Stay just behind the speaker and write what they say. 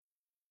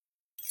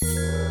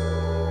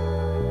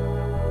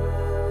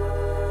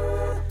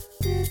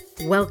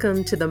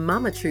Welcome to the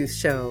Mama Truth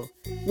Show,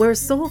 where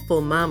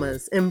soulful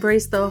mamas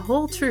embrace the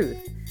whole truth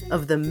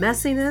of the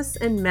messiness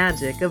and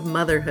magic of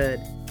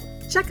motherhood.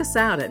 Check us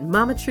out at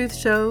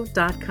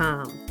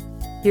mamatruthshow.com.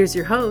 Here's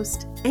your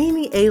host,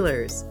 Amy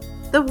Ehlers,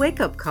 the Wake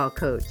Up Call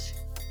Coach.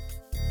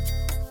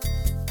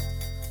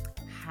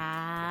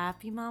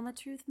 Happy Mama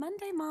Truth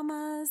Monday,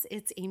 mamas.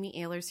 It's Amy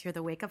Ehlers here,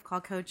 the Wake Up Call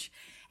Coach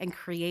and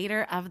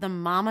creator of the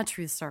Mama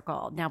Truth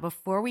Circle. Now,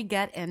 before we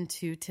get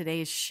into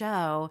today's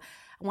show,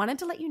 I wanted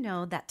to let you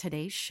know that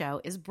today's show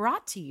is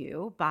brought to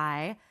you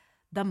by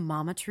the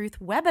Mama Truth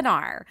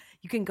webinar.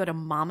 You can go to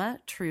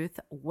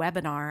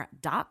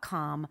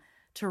mamatruthwebinar.com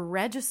to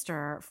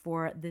register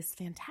for this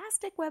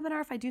fantastic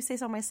webinar. If I do say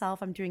so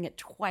myself, I'm doing it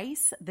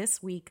twice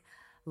this week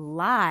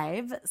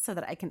live so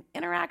that I can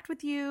interact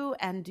with you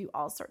and do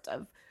all sorts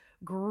of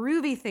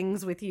groovy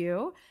things with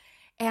you.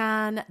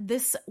 And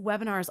this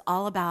webinar is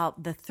all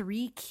about the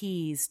 3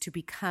 keys to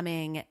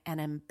becoming an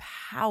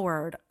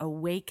empowered,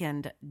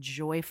 awakened,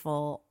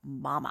 joyful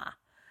mama.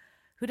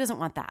 Who doesn't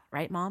want that,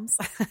 right, moms?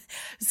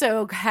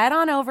 So head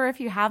on over, if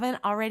you haven't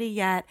already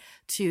yet,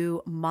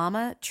 to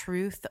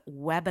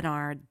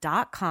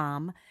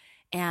mamatruthwebinar.com,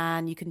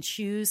 and you can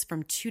choose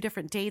from 2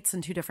 different dates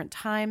and 2 different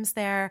times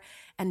there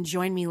and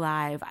join me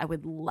live. I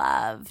would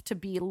love to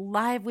be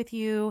live with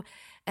you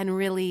and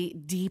really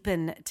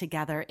deepen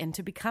together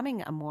into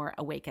becoming a more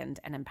awakened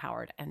and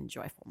empowered and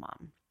joyful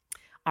mom.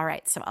 All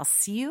right, so I'll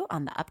see you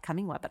on the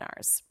upcoming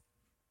webinars.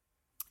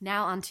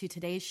 Now on to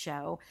today's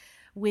show,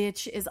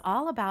 which is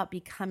all about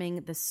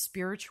becoming the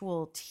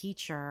spiritual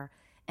teacher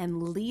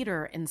and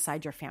leader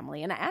inside your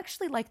family. And I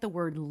actually like the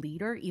word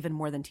leader even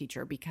more than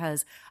teacher,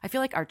 because I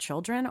feel like our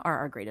children are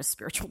our greatest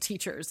spiritual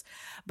teachers.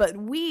 But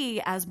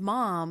we as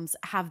moms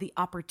have the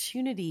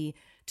opportunity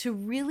to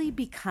really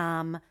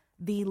become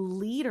the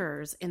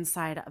leaders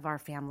inside of our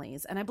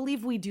families. And I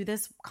believe we do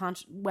this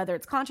whether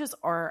it's conscious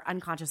or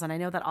unconscious. And I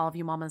know that all of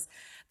you mamas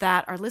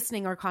that are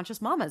listening are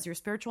conscious mamas. You're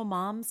spiritual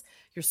moms,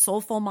 you're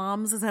soulful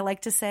moms, as I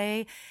like to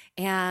say,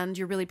 and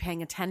you're really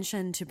paying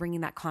attention to bringing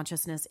that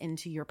consciousness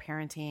into your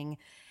parenting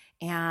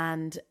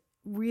and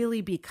really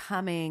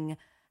becoming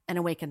an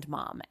awakened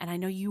mom. And I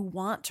know you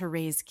want to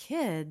raise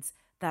kids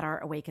that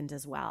are awakened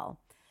as well.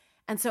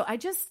 And so I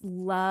just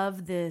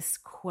love this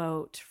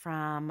quote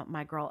from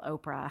my girl,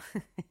 Oprah.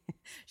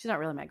 She's not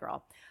really my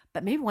girl,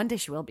 but maybe one day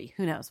she will be.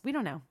 Who knows? We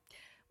don't know.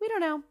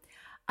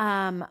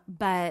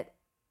 But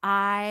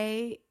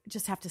I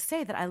just have to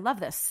say that I love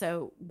this.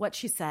 So what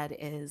she said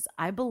is,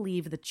 I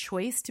believe the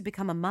choice to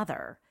become a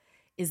mother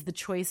is the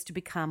choice to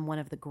become one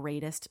of the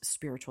greatest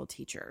spiritual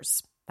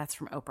teachers. That's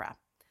from Oprah.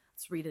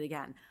 Let's read it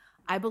again.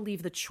 I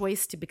believe the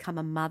choice to become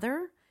a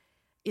mother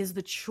is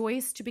the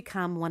choice to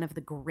become one of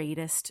the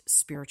greatest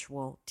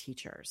spiritual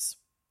teachers.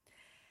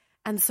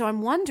 And so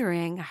I'm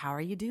wondering, how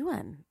are you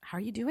doing? How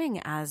are you doing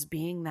as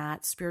being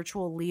that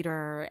spiritual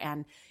leader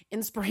and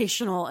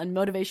inspirational and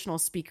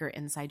motivational speaker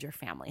inside your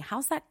family?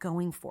 How's that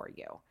going for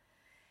you?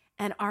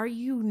 And are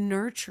you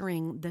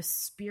nurturing the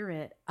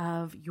spirit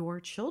of your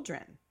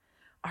children?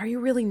 Are you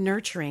really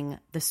nurturing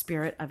the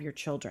spirit of your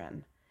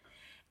children?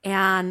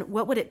 And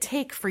what would it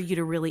take for you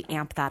to really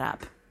amp that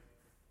up?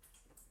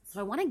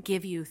 So I want to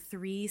give you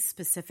 3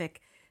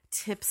 specific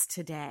tips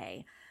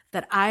today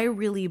that I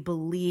really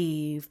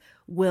believe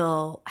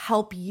will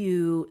help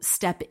you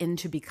step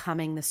into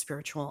becoming the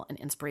spiritual and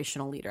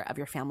inspirational leader of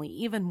your family,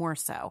 even more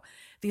so.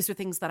 These are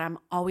things that I'm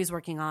always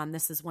working on.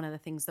 This is one of the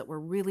things that we're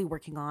really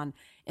working on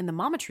in the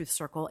Mama Truth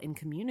Circle, in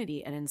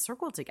community and in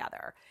circle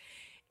together,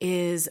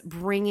 is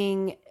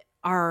bringing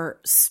our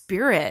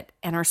spirit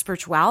and our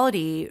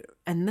spirituality,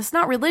 and this is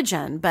not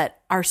religion, but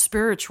our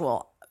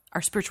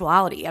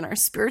spirituality and our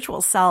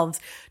spiritual selves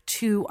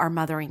to our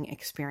mothering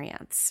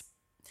experience.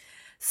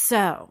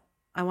 So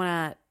I want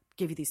to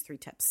give you these 3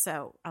 tips.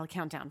 So I'll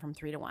count down from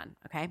 3 to 1.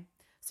 Okay.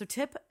 So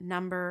tip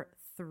number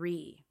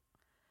 3,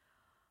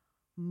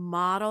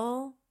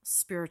 model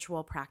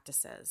spiritual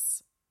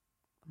practices.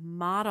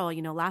 Model,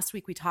 last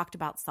week we talked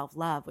about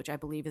self-love, which I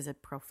believe is a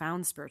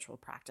profound spiritual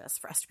practice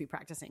for us to be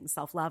practicing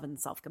self-love and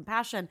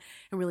self-compassion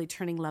and really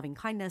turning loving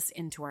kindness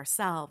into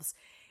ourselves.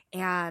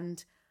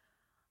 And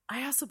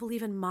I also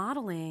believe in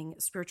modeling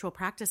spiritual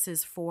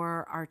practices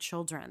for our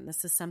children.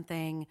 This is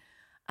something,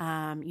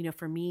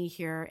 for me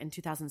here in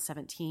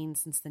 2017,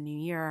 since the new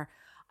year,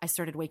 I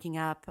started waking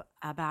up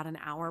about an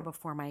hour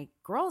before my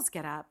girls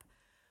get up,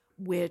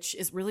 which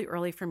is really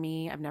early for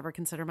me. I've never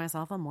considered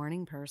myself a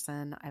morning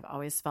person. I've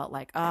always felt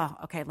like, oh,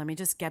 okay, let me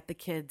just get the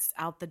kids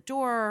out the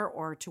door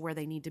or to where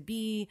they need to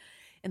be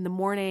in the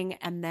morning.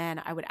 And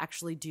then I would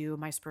actually do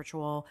my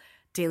spiritual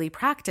daily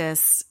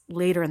practice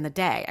later in the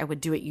day. I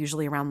would do it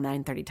usually around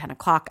 9:30, 10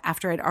 o'clock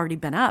after I'd already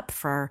been up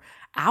for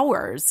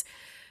hours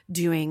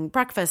doing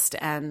breakfast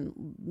and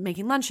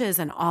making lunches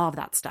and all of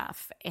that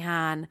stuff.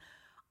 And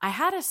I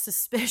had a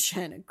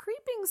suspicion, a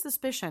creeping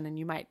suspicion, and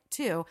you might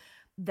too,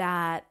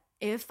 that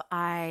if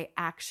I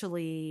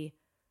actually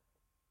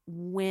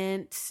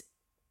went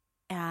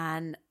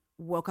and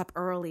woke up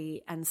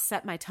early and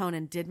set my tone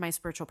and did my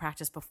spiritual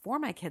practice before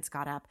my kids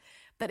got up,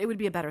 that it would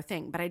be a better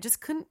thing. But I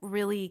just couldn't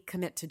really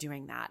commit to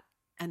doing that.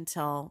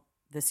 until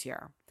this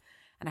year.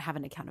 And I have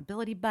an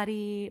accountability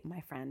buddy,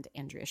 my friend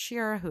Andrea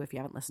Shearer, who, if you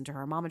haven't listened to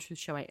her Mama Truth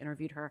show, I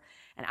interviewed her.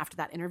 And after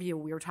that interview,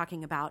 we were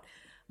talking about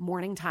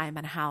morning time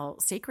and how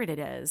sacred it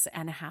is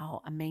and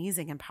how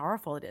amazing and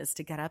powerful it is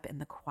to get up in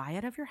the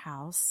quiet of your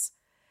house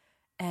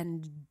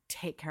and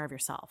take care of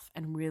yourself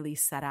and really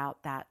set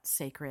out that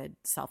sacred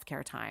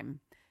self-care time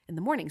in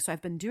the morning. So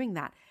I've been doing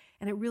that,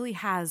 and it really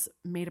has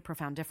made a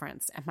profound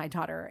difference. And my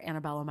daughter,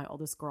 Annabella, my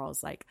oldest girl,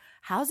 is like,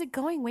 how's it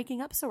going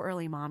waking up so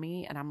early,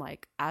 mommy? And I'm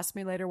like, ask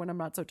me later when I'm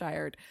not so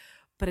tired.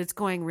 But it's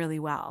going really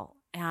well.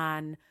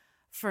 And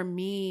for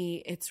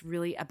me, it's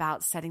really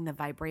about setting the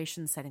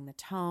vibration, setting the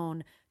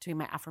tone, doing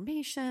my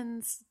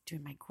affirmations,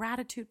 doing my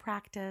gratitude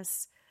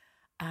practice,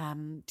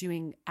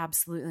 doing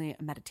absolutely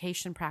a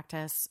meditation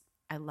practice.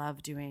 I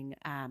love doing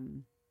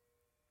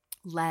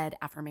lead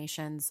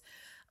affirmations.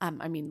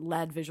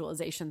 Lead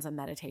visualizations and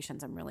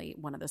meditations. I'm really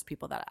one of those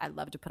people that I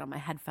love to put on my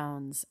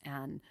headphones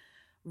and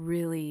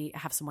really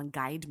have someone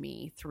guide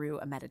me through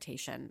a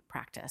meditation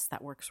practice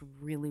that works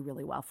really,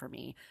 really well for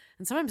me.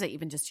 And sometimes I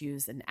even just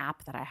use an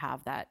app that I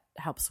have that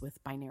helps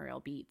with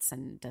binaural beats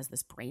and does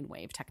this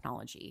brainwave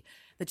technology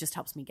that just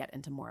helps me get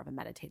into more of a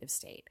meditative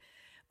state.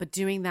 But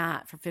doing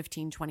that for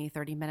 15, 20,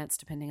 30 minutes,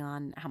 depending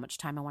on how much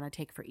time I want to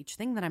take for each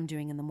thing that I'm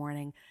doing in the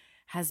morning,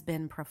 has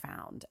been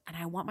profound. And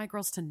I want my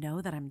girls to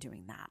know that I'm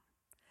doing that.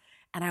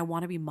 And I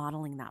want to be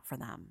modeling that for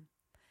them.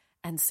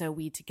 And so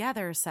we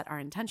together set our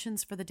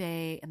intentions for the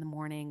day in the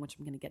morning, which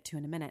I'm going to get to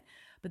in a minute.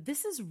 But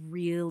this is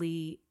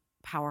really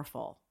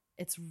powerful.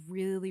 It's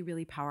really,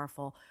 really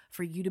powerful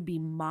for you to be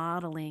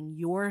modeling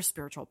your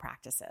spiritual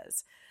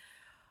practices.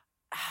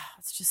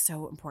 It's just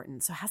so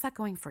important. So how's that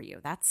going for you?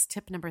 That's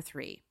tip number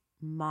 3.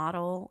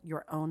 Model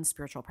your own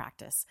spiritual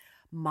practice.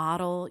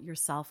 Model your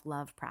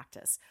self-love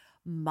practice.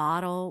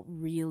 Model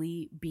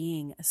really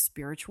being a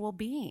spiritual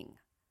being.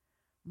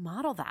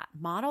 Model that.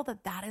 Model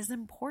that that is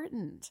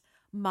important.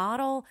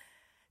 Model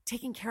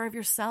taking care of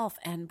yourself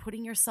and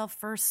putting yourself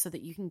first so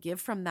that you can give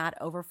from that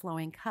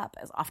overflowing cup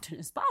as often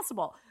as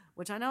possible,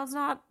 which I know is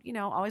not,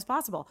 always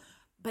possible.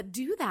 But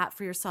do that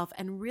for yourself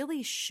and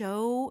really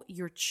show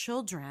your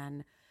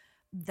children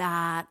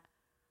that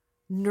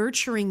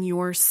nurturing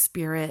your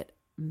spirit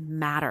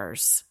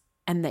matters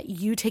and that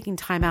you taking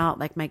time out,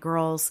 like my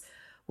girls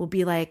will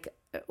be like,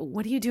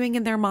 what are you doing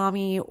in there,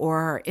 mommy?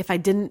 Or if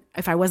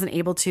I wasn't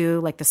able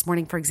to, like this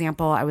morning, for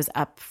example, I was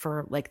up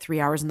for like 3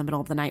 hours in the middle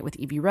of the night with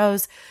Evie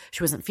Rose.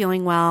 She wasn't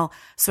feeling well.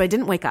 So I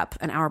didn't wake up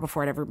an hour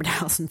before everybody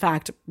else. In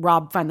fact,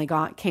 Rob finally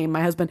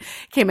my husband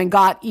came and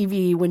got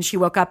Evie when she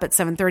woke up at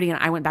 7:30, and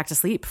I went back to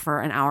sleep for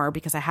an hour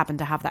because I happened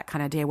to have that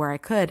kind of day where I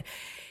could.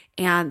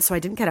 And so I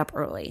didn't get up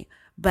early.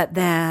 But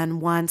then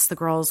once the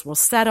girls were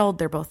settled,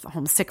 they're both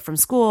homesick from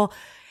school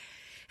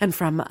and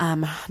from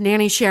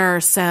nanny share.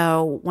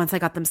 So once I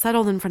got them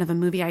settled in front of a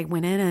movie, I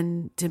went in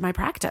and did my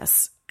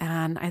practice.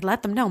 And I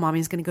let them know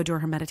mommy's going to go do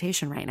her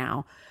meditation right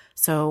now.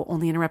 So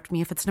only interrupt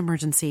me if it's an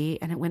emergency.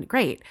 And it went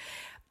great.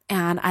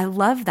 And I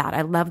love that.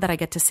 I love that I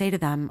get to say to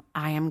them,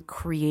 I am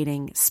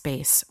creating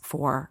space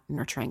for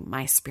nurturing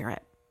my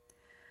spirit.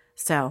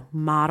 So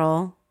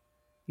model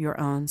your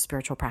own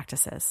spiritual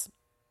practices.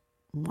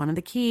 One of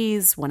the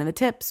keys, one of the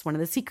tips, one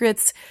of the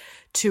secrets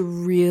to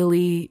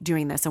really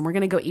doing this. And we're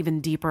going to go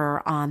even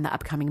deeper on the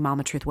upcoming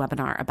Mama Truth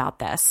webinar about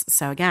this.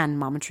 So again,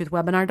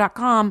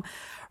 mamatruthwebinar.com,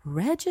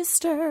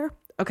 register.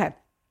 Okay.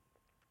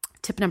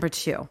 Tip number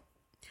 2,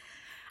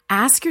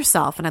 ask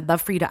yourself, and I'd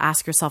love for you to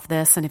ask yourself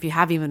this. And if you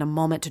have even a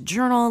moment to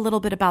journal a little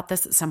bit about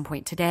this at some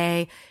point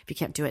today, if you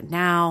can't do it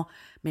now,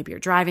 maybe you're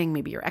driving,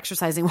 maybe you're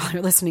exercising while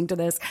you're listening to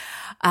this.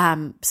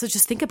 So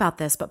just think about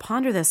this, but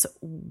ponder this.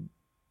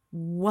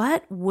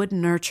 What would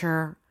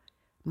nurture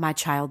my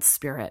child's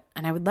spirit?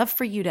 And I would love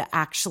for you to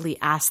actually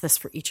ask this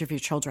for each of your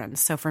children.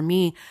 So for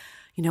me,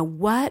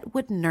 what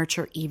would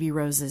nurture Evie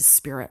Rose's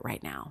spirit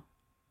right now?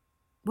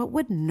 What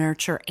would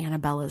nurture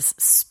Annabella's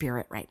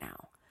spirit right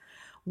now?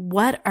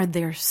 What are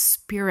their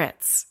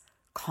spirits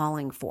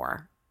calling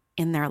for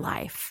in their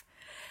life?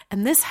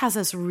 And this has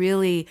us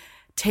really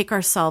take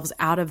ourselves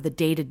out of the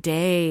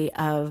day-to-day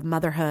of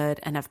motherhood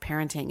and of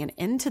parenting and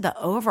into the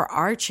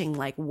overarching,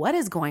 like, what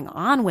is going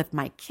on with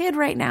my kid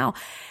right now?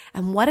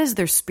 And what is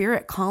their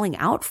spirit calling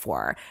out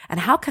for? And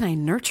how can I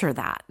nurture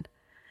that?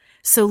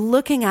 So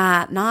looking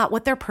at not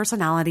what their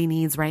personality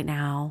needs right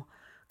now,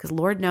 because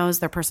Lord knows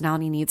their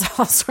personality needs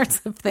all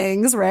sorts of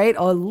things, right?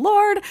 Oh,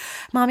 Lord,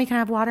 mommy, can I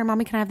have water?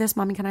 Mommy, can I have this?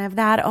 Mommy, can I have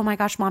that? Oh my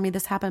gosh, mommy,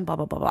 this happened, blah,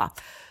 blah, blah, blah.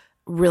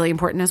 Really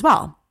important as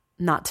well,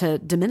 not to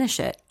diminish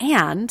it.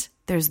 And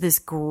there's this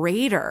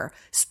greater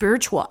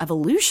spiritual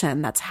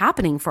evolution that's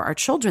happening for our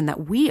children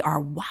that we are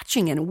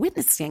watching and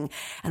witnessing.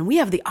 And we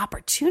have the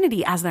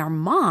opportunity as their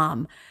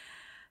mom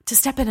to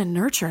step in and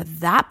nurture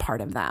that part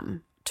of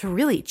them, to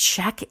really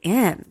check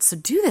in. So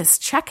do this,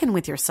 check in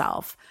with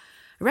yourself.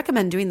 I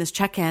recommend doing this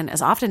check-in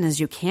as often as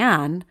you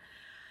can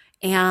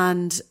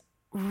and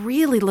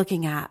really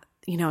looking at,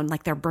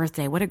 like their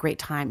birthday, what a great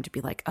time to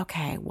be like,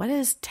 okay, what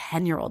does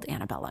 10-year-old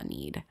Annabella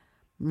need?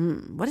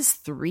 What does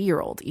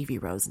 3-year-old Evie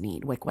Rose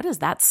need? Like, what does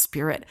that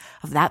spirit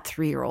of that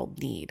 3-year-old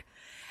need?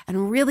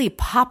 and really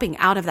popping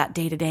out of that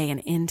day to day and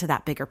into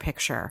that bigger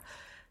picture.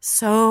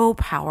 So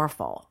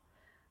powerful.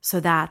 So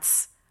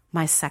that's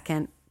my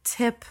second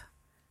tip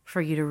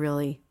for you to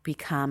really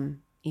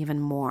become even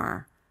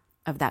more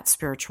of that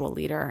spiritual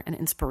leader and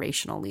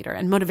inspirational leader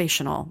and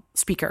motivational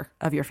speaker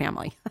of your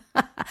family.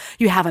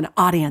 You have an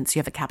audience. You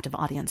have a captive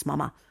audience,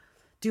 mama.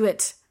 Do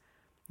it.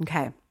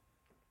 Okay.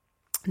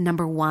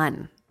 Number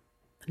one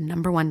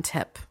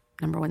tip,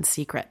 number one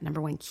secret,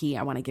 number one key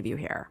I want to give you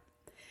here.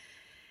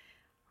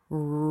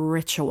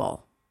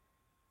 Ritual.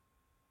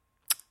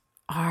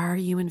 Are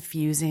you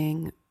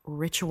infusing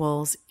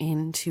rituals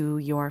into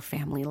your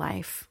family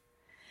life?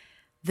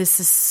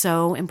 This is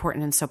so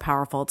important and so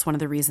powerful. It's one of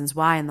the reasons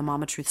why in the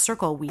Mama Truth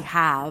Circle, we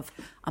have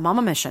a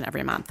Mama Mission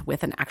every month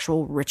with an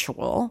actual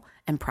ritual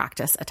and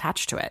practice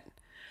attached to it.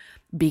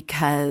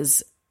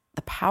 Because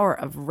the power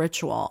of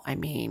ritual, I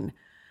mean,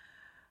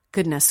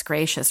 goodness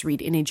gracious,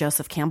 read any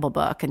Joseph Campbell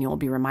book and you'll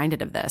be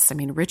reminded of this. I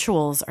mean,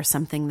 rituals are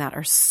something that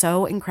are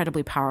so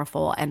incredibly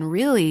powerful, and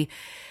really,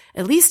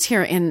 at least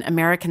here in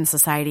American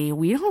society,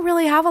 we don't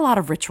really have a lot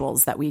of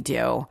rituals that we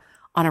do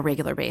on a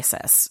regular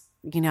basis.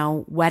 You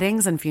know,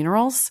 weddings and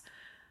funerals,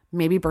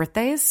 maybe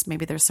birthdays,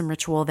 maybe there's some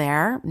ritual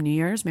there. New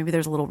Year's, maybe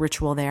there's a little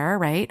ritual there,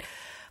 right?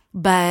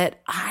 But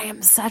I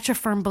am such a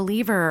firm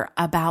believer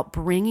about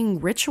bringing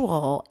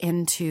ritual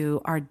into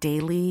our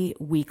daily,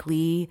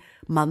 weekly,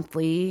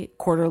 monthly,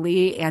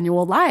 quarterly,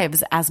 annual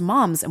lives as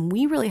moms. And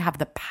we really have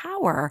the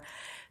power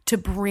to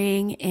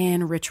bring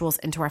in rituals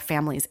into our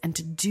families, and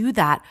to do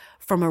that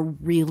from a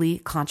really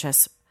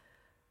conscious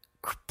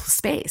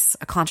space,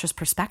 a conscious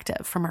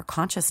perspective, from our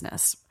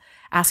consciousness.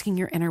 Asking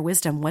your inner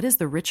wisdom, what is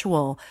the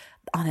ritual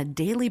on a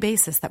daily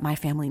basis that my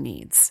family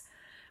needs?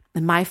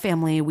 In my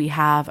family, we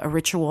have a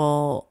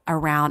ritual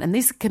around, and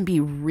these can be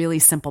really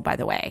simple, by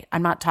the way.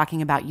 I'm not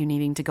talking about you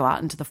needing to go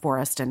out into the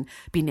forest and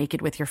be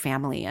naked with your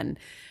family and,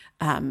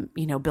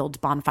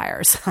 build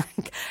bonfires.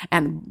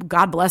 And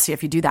God bless you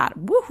if you do that.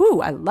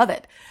 Woohoo, I love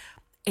it.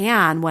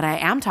 And what I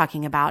am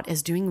talking about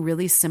is doing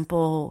really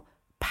simple,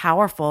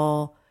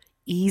 powerful,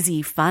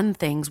 easy, fun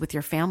things with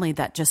your family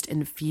that just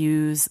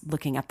infuse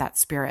looking at that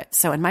spirit.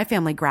 So in my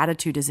family,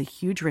 gratitude is a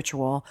huge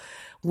ritual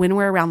when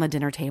we're around the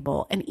dinner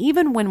table. And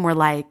even when we're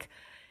like,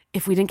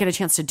 if we didn't get a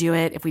chance to do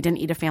it, if we didn't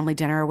eat a family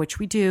dinner, which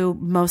we do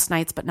most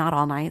nights, but not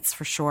all nights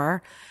for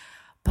sure,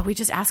 but we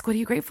just ask, what are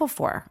you grateful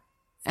for?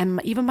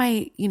 And even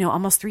my,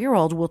 almost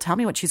 3-year-old will tell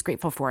me what she's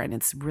grateful for. And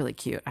it's really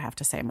cute, I have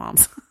to say,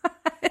 moms.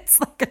 It's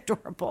like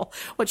adorable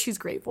what she's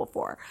grateful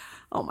for.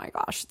 Oh my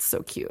gosh, it's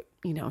so cute.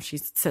 She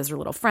says her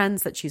little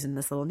friends that she's in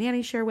this little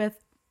nanny share with.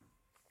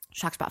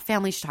 She talks about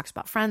family. She talks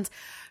about friends.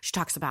 She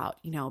talks about,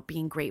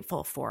 being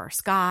grateful for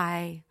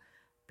sky,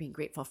 being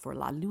grateful for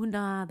La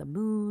Luna, the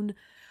moon,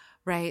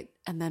 right?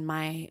 And then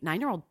my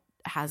 9-year-old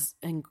has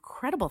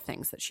incredible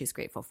things that she's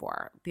grateful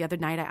for. The other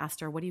night I asked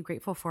her, what are you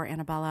grateful for,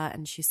 Annabella?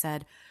 And she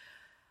said,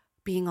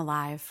 being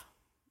alive.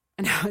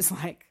 And I was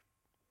like,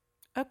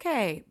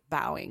 okay,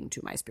 bowing to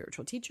my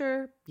spiritual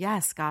teacher.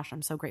 Yes, gosh,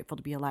 I'm so grateful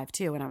to be alive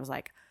too. And I was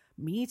like,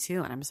 me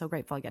too. And I'm so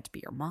grateful I get to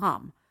be your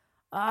mom.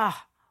 I'm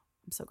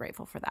so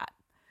grateful for that.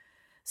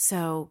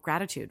 So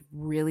gratitude,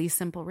 really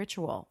simple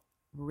ritual,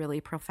 really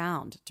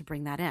profound to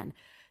bring that in,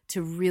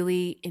 to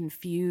really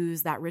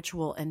infuse that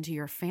ritual into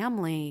your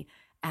family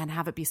and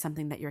have it be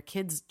something that your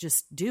kids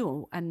just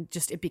do. And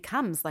just, it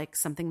becomes like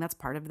something that's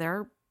part of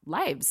their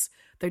lives,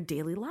 their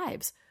daily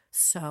lives.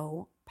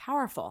 So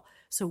powerful.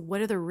 So what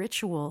are the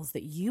rituals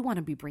that you want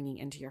to be bringing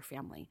into your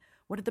family?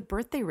 What are the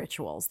birthday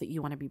rituals that you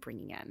want to be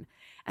bringing in?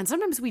 And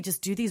sometimes we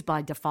just do these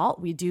by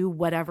default. We do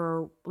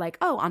whatever, like,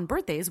 on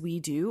birthdays, we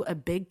do a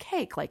big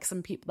cake. Like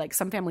some people, like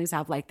some families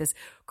have like this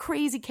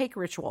crazy cake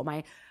ritual.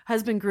 My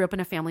husband grew up in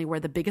a family where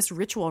the biggest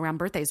ritual around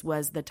birthdays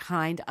was the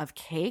kind of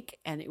cake,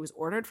 and it was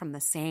ordered from the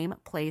same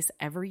place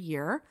every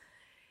year.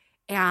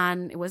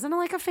 And it wasn't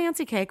like a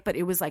fancy cake, but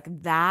it was like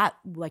that,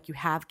 like you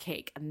have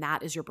cake and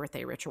that is your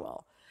birthday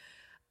ritual.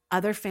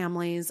 Other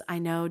families I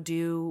know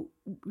do,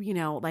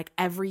 like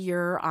every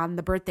year on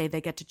the birthday, they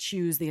get to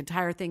choose the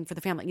entire thing for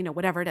the family,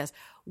 whatever it is.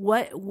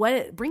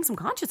 What bring some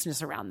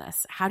consciousness around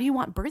this? How do you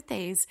want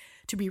birthdays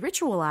to be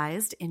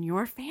ritualized in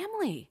your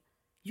family?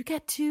 You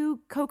get to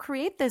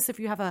co-create this if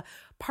you have a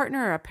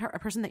partner, a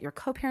person that you're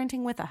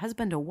co-parenting with, a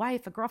husband, a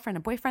wife, a girlfriend,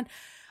 a boyfriend,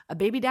 a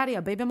baby daddy,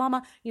 a baby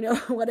mama,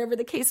 whatever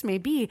the case may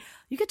be.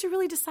 You get to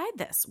really decide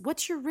this.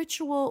 What's your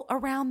ritual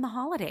around the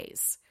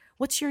holidays?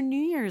 What's your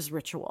New Year's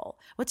ritual?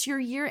 What's your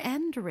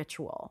year-end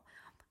ritual?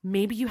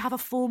 Maybe you have a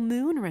full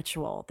moon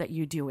ritual that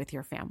you do with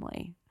your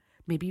family.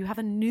 Maybe you have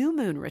a new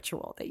moon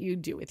ritual that you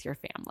do with your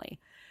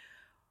family.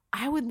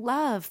 I would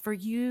love for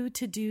you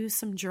to do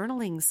some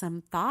journaling,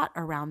 some thought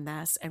around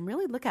this, and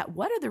really look at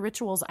what are the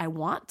rituals I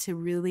want to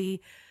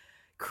really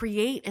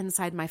create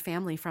inside my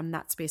family from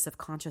that space of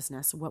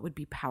consciousness. What would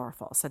be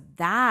powerful? So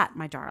that,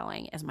 my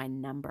darling, is my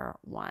number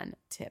one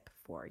tip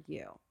for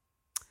you.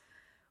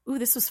 Ooh,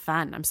 this was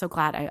fun. I'm so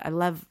glad. I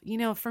love,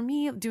 for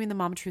me, doing the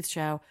Mama Truth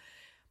Show,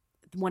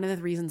 one of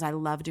the reasons I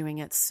love doing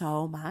it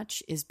so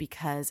much is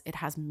because it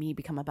has me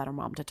become a better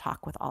mom to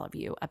talk with all of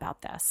you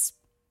about this.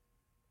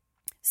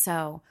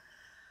 So,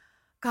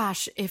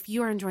 gosh, if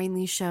you are enjoying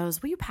these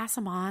shows, will you pass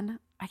them on?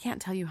 I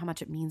can't tell you how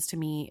much it means to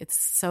me. It's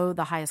so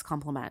the highest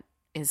compliment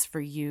is for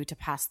you to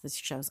pass these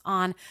shows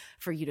on,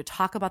 for you to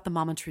talk about the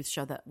Mama Truth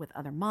Show with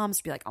other moms,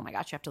 to be like, oh my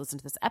gosh, you have to listen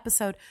to this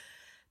episode,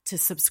 to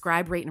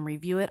subscribe, rate, and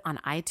review it on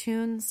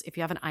iTunes. If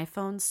you have an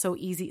iPhone, so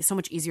easy, so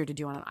much easier to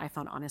do on an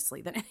iPhone,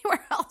 honestly, than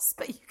anywhere else.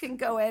 But you can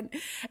go in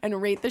and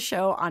rate the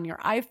show on your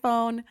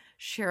iPhone,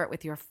 share it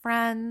with your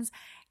friends,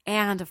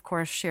 and of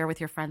course, share with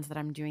your friends that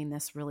I'm doing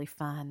this really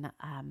fun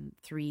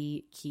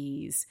 3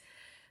 keys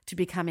to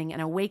becoming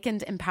an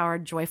awakened,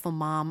 empowered, joyful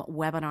mom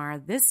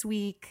webinar this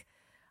week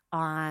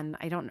on,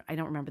 I don't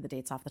remember the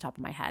dates off the top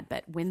of my head,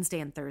 but Wednesday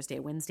and Thursday.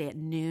 Wednesday at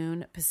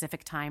noon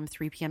Pacific time,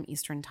 3 p.m.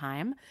 Eastern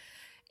time.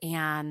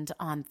 And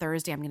on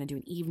Thursday, I'm going to do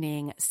an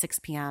evening, 6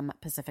 p.m.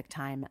 Pacific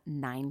time,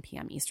 9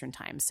 p.m. Eastern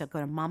time. So go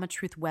to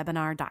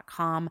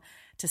mamatruthwebinar.com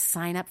to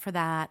sign up for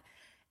that.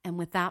 And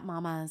with that,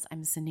 mamas,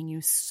 I'm sending you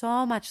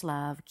so much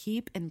love.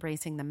 Keep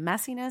embracing the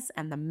messiness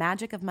and the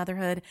magic of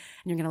motherhood.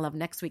 And you're going to love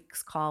next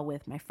week's call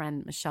with my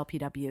friend Michelle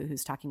PW,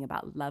 who's talking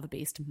about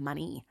love-based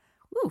money.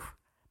 Woo!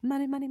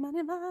 Money, money,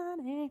 money,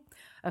 money.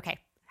 Okay.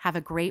 Have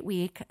a great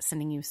week.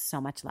 Sending you so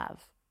much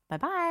love.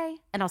 Bye-bye.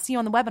 And I'll see you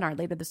on the webinar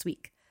later this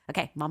week.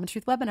 Okay.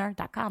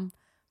 mamatruthwebinar.com.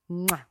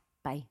 Mwah.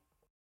 Bye.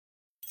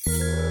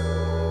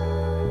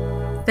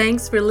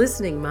 Thanks for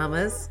listening,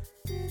 mamas.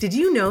 Did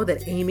you know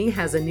that Amy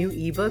has a new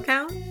ebook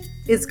out?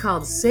 It's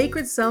called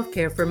Sacred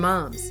Self-Care for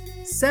Moms,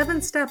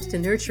 7 Steps to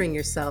Nurturing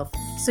Yourself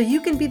so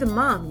you can be the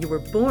mom you were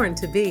born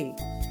to be.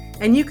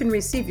 And you can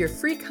receive your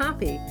free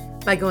copy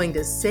by going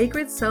to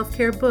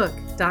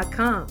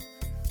sacredselfcarebook.com.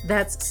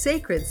 That's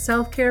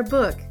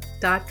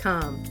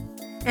sacredselfcarebook.com.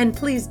 And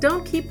please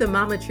don't keep the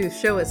Mama Truth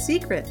Show a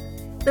secret.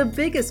 The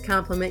biggest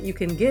compliment you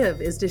can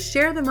give is to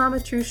share the Mama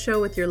Truth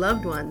Show with your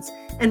loved ones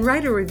and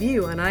write a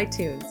review on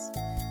iTunes.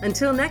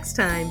 Until next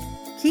time,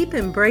 keep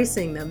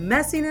embracing the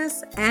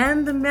messiness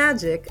and the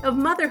magic of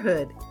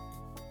motherhood.